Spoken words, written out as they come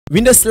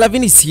Windows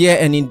 11 is here,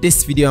 and in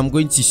this video I'm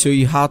going to show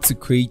you how to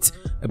create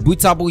a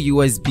bootable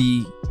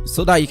USB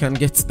so that you can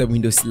get the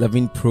Windows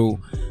 11 Pro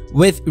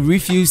with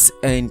Rufus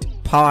and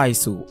Power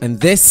ISO, and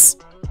this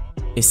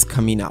is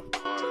coming up.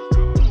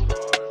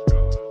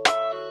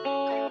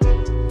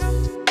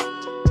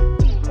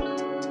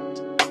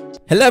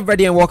 Hello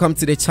everybody and welcome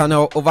to the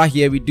channel. Over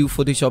here we do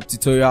Photoshop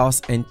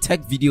tutorials and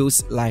tech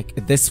videos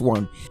like this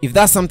one. If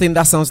that's something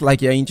that sounds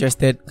like you're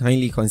interested,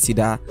 kindly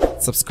consider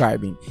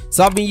subscribing.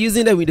 So I've been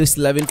using the Windows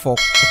 11 for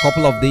a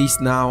couple of days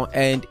now,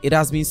 and it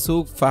has been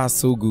so far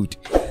so good.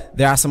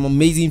 There are some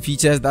amazing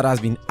features that has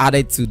been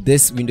added to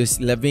this Windows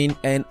 11,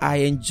 and I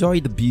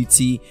enjoy the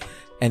beauty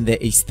and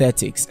the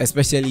aesthetics,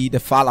 especially the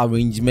file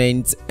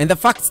arrangement and the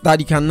fact that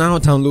you can now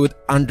download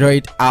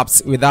Android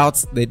apps without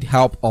the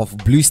help of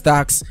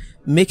BlueStacks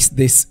makes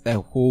this a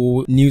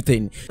whole new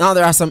thing. Now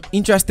there are some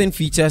interesting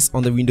features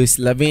on the Windows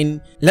 11.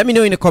 Let me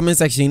know in the comment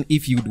section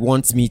if you'd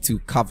want me to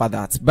cover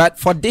that. But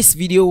for this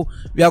video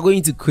we are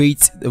going to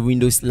create the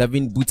Windows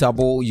 11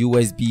 bootable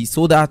USB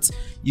so that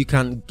you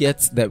can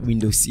get the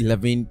Windows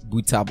 11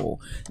 bootable.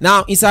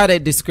 Now inside the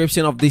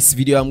description of this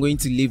video I'm going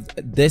to leave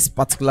this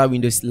particular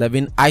Windows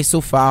 11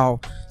 ISO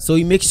file, so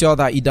you make sure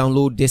that you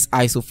download this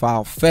ISO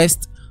file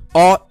first,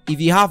 or if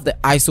you have the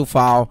ISO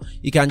file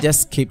you can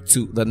just skip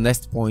to the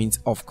next point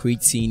of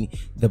creating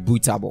the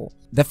bootable.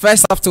 The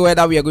first software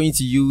that we are going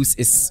to use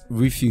is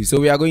Rufus, so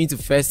we are going to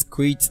first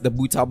create the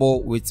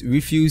bootable with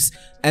Rufus,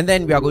 and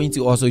then we are going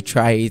to also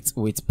try it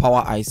with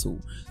Power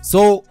ISO.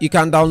 So you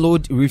can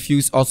download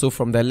Rufus also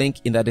from the link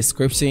in the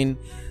description,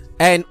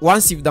 and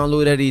once you've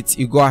downloaded it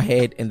you go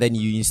ahead and then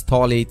you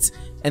install it,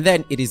 and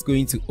then it is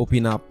going to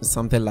open up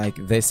something like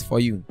this for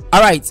you.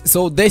 Alright,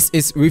 so this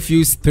is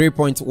Rufus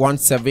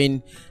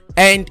 3.17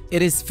 and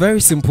it is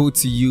very simple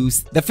to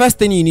use. The first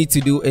thing you need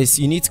to do is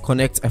you need to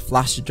connect a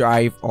flash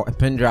drive or a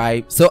pen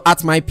drive. So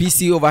at my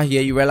PC over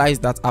here you realize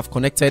that I've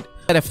connected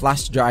a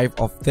flash drive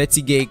of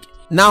 30 gig.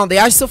 Now the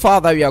ISO file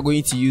that we are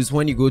going to use,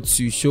 when you go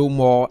to show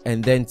more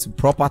and then to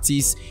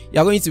properties, you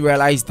are going to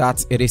realize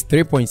that it is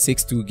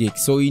 3.62 gig.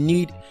 So you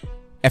need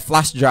a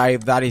flash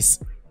drive that is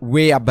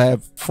way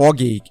above 4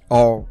 gig,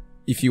 or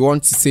if you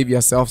want to save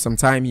yourself some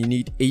time you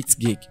need 8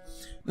 gig.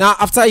 Now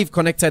after you've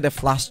connected the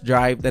flash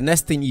drive, the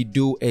next thing you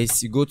do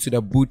is you go to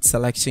the boot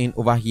selection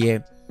over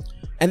here,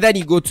 and then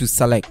you go to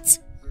select.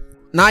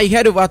 Now you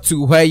head over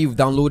to where you've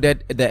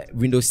downloaded the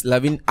Windows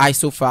 11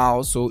 ISO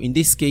file. So in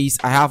this case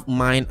I have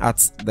mine at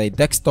the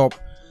desktop,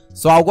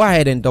 so I'll go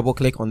ahead and double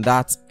click on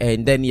that,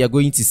 and then you're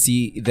going to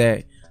see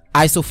the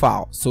ISO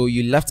file. So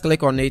you left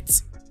click on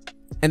it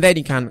and then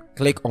you can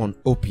click on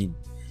open.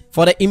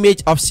 For the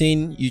image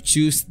option you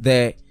choose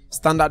the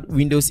standard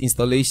Windows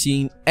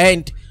installation,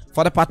 and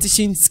for the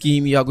partition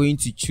scheme you are going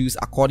to choose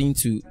according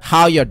to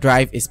how your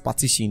drive is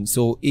partitioned.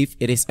 So if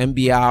it is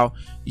MBR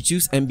you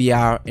choose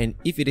MBR, and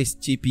if it is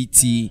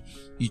GPT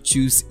you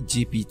choose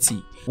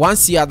GPT.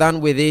 Once you are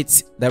done with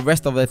it, the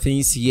rest of the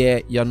things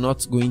here you're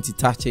not going to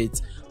touch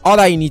it. All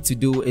that you need to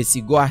do is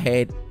you go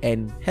ahead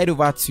and head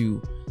over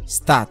to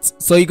start.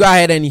 So you go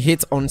ahead and you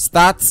hit on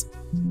start,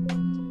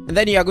 and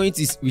then you are going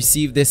to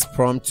receive this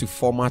prompt to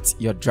format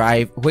your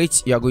drive,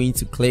 which you are going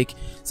to click.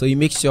 So you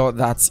make sure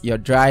that your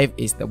drive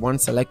is the one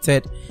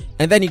selected,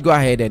 and then you go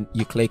ahead and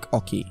you click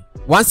OK.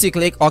 Once you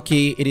click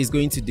OK, it is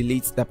going to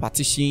delete the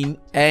partition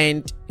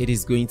and it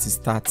is going to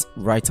start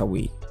right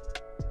away.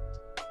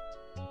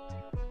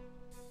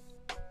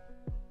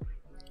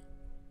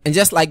 And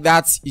just like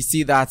that, you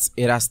see that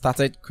it has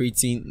started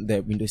creating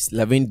the Windows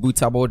 11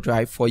 bootable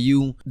drive for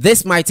you.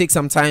 This might take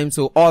some time,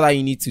 so all that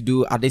you need to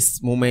do at this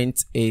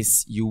moment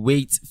is you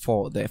wait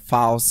for the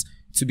files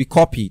to be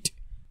copied.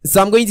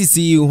 So I'm going to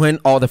see you when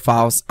all the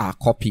files are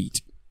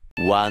copied.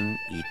 One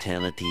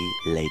eternity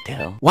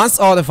later. Once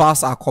all the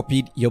files are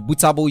copied, your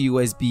bootable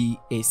USB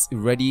is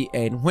ready,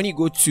 and when you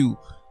go to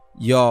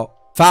your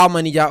file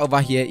manager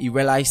over here you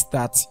realize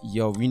that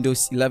your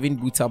Windows 11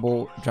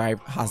 bootable drive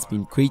has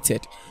been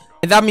created.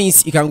 And that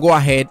means you can go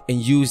ahead and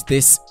use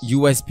this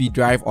USB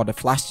drive or the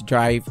flash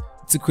drive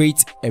to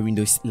create a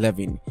Windows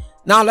 11.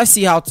 Now let's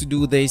see how to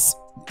do this.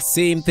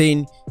 Same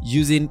thing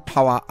using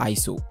Power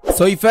ISO.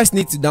 So you first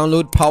need to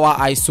download Power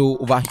ISO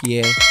over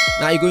here.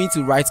 Now you're going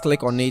to right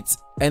click on it,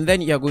 and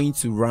then you're going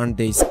to run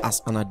this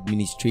as an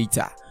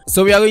administrator.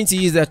 So we are going to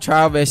use the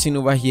trial version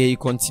over here. You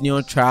continue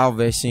on trial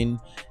version,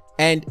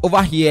 and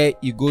over here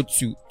you go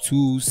to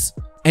tools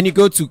and you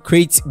go to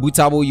create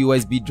bootable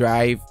USB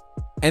drive,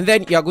 and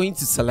then you are going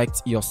to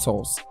select your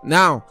source.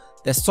 Now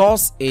the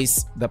source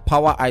is the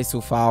Power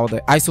ISO file, the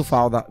ISO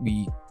file that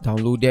we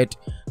downloaded,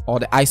 or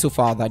the ISO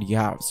file that you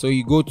have. So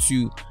you go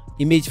to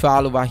image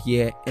file over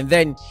here, and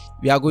then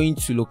we are going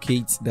to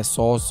locate the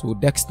source, so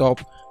desktop,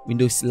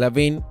 Windows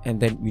 11,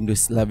 and then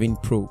Windows 11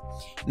 Pro.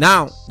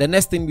 Now the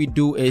next thing we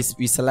do is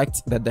we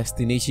select the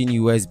destination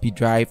USB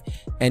drive,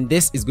 and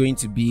this is going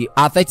to be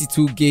our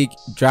 32 gig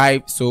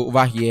drive. So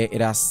over here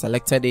it has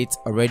selected it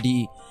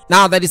already.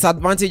 Now the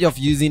disadvantage of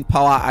using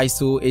Power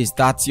ISO is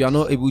that you are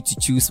not able to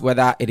choose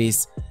whether it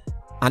is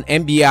an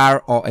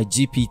MBR or a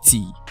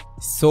GPT.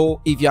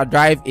 So if your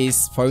drive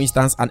is, for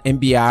instance, an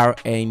MBR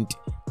and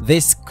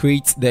this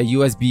creates the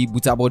USB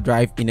bootable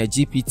drive in a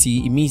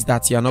GPT, it means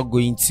that you're not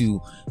going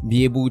to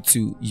be able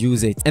to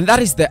use it. And that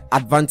is the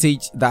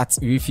advantage that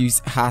Rufus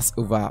has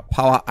over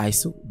Power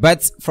ISO.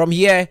 But from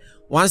here,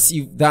 once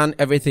you've done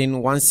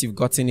everything, once you've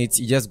gotten it,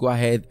 you just go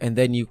ahead and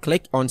then you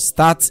click on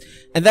start,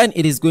 and then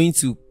it is going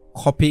to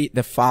copy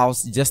the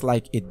files just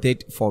like it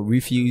did for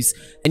Rufus,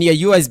 and your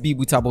USB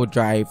bootable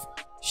drive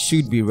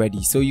should be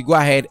ready. So you go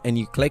ahead and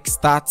you click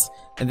start,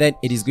 and then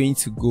it is going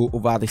to go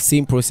over the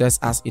same process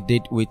as it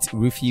did with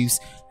Rufus.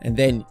 And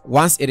then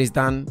once it is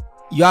done,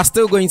 you are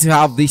still going to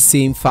have these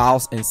same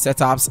files and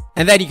setups,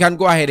 and then you can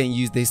go ahead and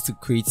use this to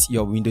create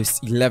your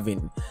Windows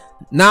 11.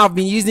 Now I've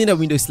been using the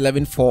Windows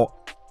 11 for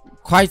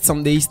quite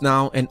some days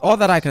now, and all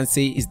that I can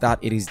say is that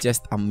it is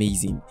just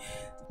amazing.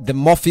 The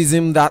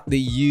morphism that they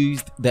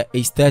used, the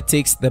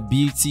aesthetics, the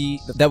beauty,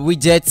 the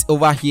widgets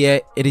over here,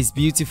 it is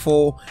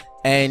beautiful.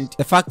 And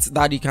the fact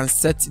that you can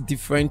set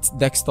different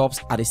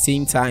desktops at the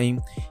same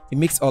time, it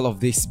makes all of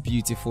this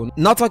beautiful.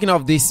 Not talking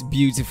of this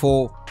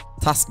beautiful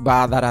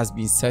taskbar that has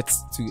been set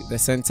to the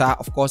center.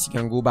 Of course, you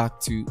can go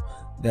back to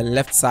the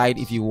left side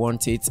if you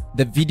want it.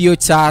 The video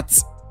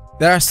charts,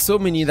 there are so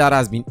many that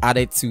has been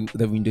added to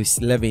the Windows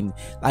 11.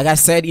 Like I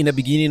said in the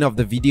beginning of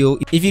the video,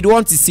 if you'd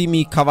want to see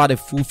me cover the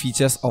full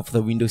features of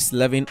the Windows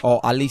 11, or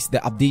at least the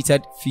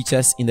updated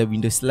features in the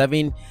Windows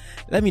 11,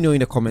 let me know in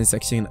the comment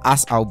section,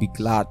 as I'll be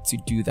glad to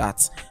do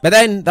that. But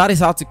then that is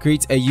how to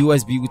create a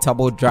USB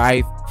bootable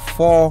drive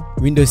for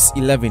Windows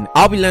 11.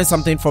 I hope you learned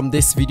something from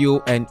this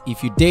video, and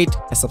if you did,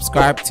 a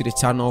subscribe to the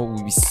channel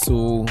will be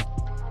so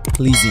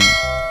pleasing.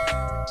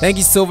 Thank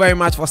you so very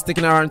much for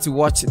sticking around to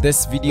watch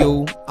this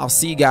video. I'll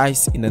see you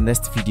guys in the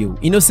next video.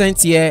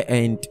 Innocent here,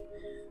 and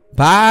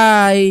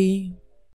bye.